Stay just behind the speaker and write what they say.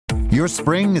Your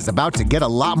spring is about to get a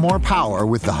lot more power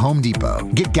with the Home Depot.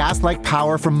 Get gas-like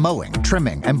power from mowing,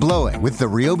 trimming, and blowing with the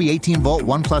Ryobi 18-volt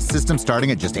ONE+ system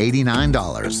starting at just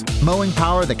 $89. Mowing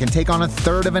power that can take on a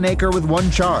third of an acre with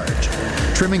one charge.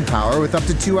 Trimming power with up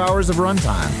to 2 hours of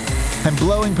runtime. And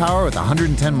blowing power with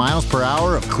 110 miles per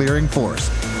hour of clearing force.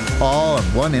 All on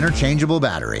one interchangeable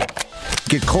battery.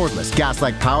 Get cordless,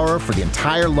 gas-like power for the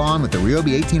entire lawn with the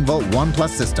Ryobi 18-volt ONE+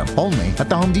 system, only at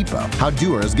the Home Depot. How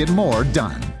doers get more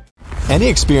done. Any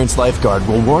experienced lifeguard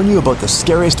will warn you about the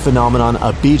scariest phenomenon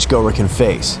a beachgoer can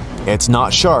face. It's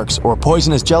not sharks or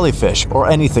poisonous jellyfish or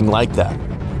anything like that.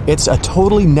 It's a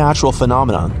totally natural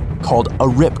phenomenon called a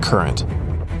rip current.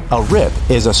 A rip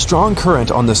is a strong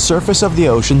current on the surface of the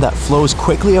ocean that flows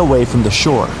quickly away from the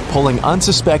shore, pulling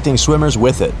unsuspecting swimmers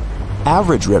with it.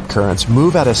 Average rip currents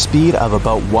move at a speed of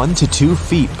about 1 to 2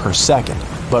 feet per second,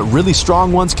 but really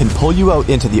strong ones can pull you out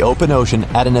into the open ocean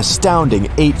at an astounding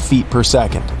 8 feet per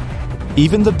second.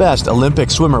 Even the best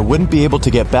Olympic swimmer wouldn't be able to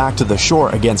get back to the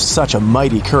shore against such a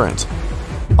mighty current.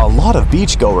 A lot of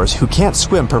beachgoers who can't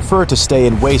swim prefer to stay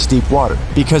in waist-deep water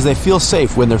because they feel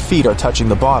safe when their feet are touching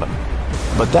the bottom.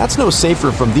 But that's no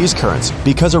safer from these currents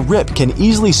because a rip can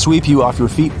easily sweep you off your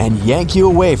feet and yank you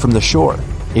away from the shore.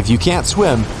 If you can't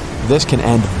swim, this can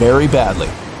end very badly.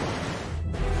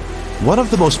 One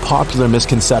of the most popular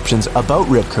misconceptions about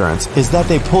rip currents is that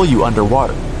they pull you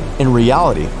underwater. In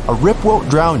reality, a rip won't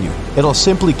drown you, it'll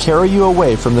simply carry you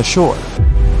away from the shore.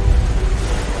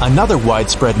 Another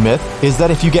widespread myth is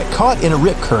that if you get caught in a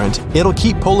rip current, it'll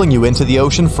keep pulling you into the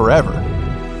ocean forever.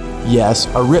 Yes,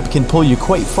 a rip can pull you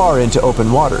quite far into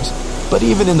open waters, but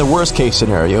even in the worst case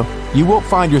scenario, you won't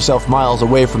find yourself miles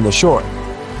away from the shore.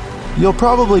 You'll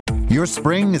probably Your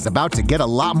spring is about to get a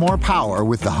lot more power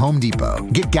with the Home Depot.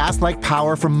 Get gas-like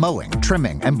power from mowing,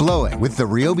 trimming, and blowing with the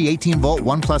Ryobi 18-volt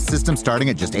ONE+ system starting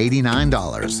at just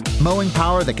 $89. Mowing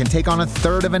power that can take on a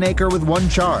third of an acre with one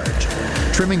charge.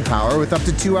 Trimming power with up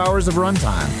to 2 hours of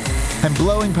runtime. And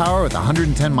blowing power with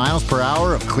 110 miles per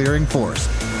hour of clearing force.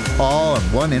 All on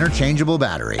one interchangeable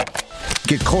battery.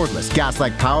 Get cordless,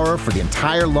 gas-like power for the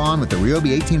entire lawn with the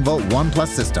Ryobi 18-volt ONE+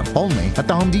 system, only at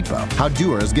the Home Depot. How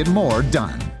doers get more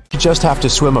done. You just have to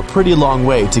swim a pretty long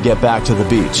way to get back to the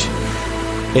beach.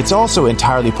 It's also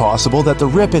entirely possible that the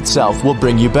rip itself will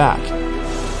bring you back.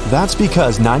 That's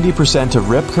because 90% of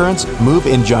rip currents move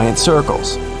in giant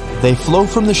circles. They flow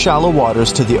from the shallow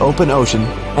waters to the open ocean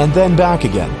and then back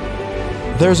again.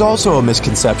 There's also a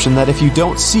misconception that if you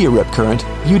don't see a rip current,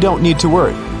 you don't need to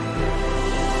worry.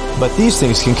 But these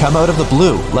things can come out of the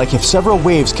blue, like if several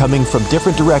waves coming from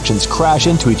different directions crash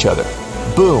into each other.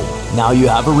 Boom, now you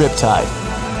have a rip tide.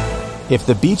 If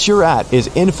the beach you're at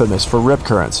is infamous for rip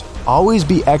currents, always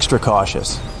be extra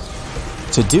cautious.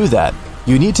 To do that,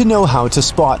 you need to know how to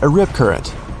spot a rip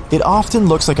current. It often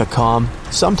looks like a calm,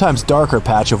 sometimes darker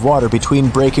patch of water between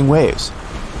breaking waves.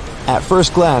 At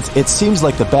first glance, it seems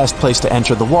like the best place to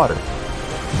enter the water.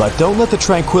 But don't let the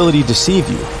tranquility deceive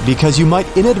you, because you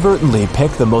might inadvertently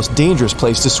pick the most dangerous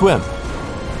place to swim.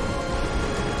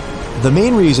 The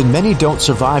main reason many don't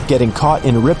survive getting caught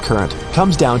in a rip current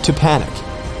comes down to panic.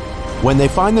 When they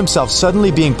find themselves suddenly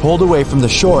being pulled away from the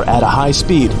shore at a high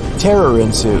speed, terror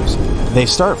ensues. They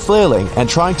start flailing and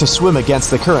trying to swim against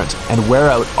the current and wear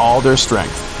out all their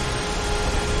strength.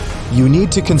 You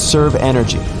need to conserve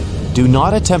energy. Do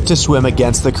not attempt to swim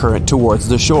against the current towards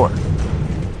the shore.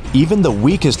 Even the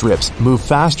weakest rips move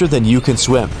faster than you can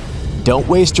swim. Don't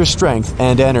waste your strength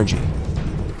and energy.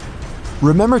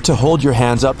 Remember to hold your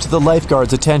hands up to the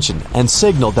lifeguard's attention and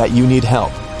signal that you need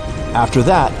help. After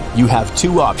that, you have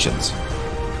two options.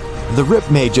 The rip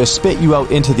may just spit you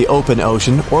out into the open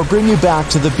ocean or bring you back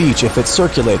to the beach if it's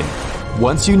circulating.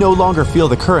 Once you no longer feel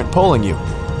the current pulling you,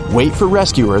 wait for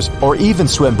rescuers or even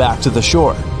swim back to the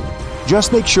shore.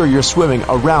 Just make sure you're swimming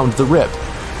around the rip.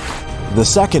 The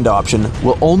second option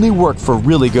will only work for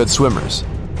really good swimmers.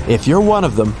 If you're one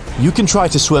of them, you can try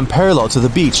to swim parallel to the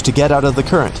beach to get out of the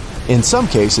current. In some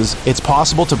cases, it's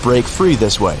possible to break free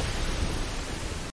this way.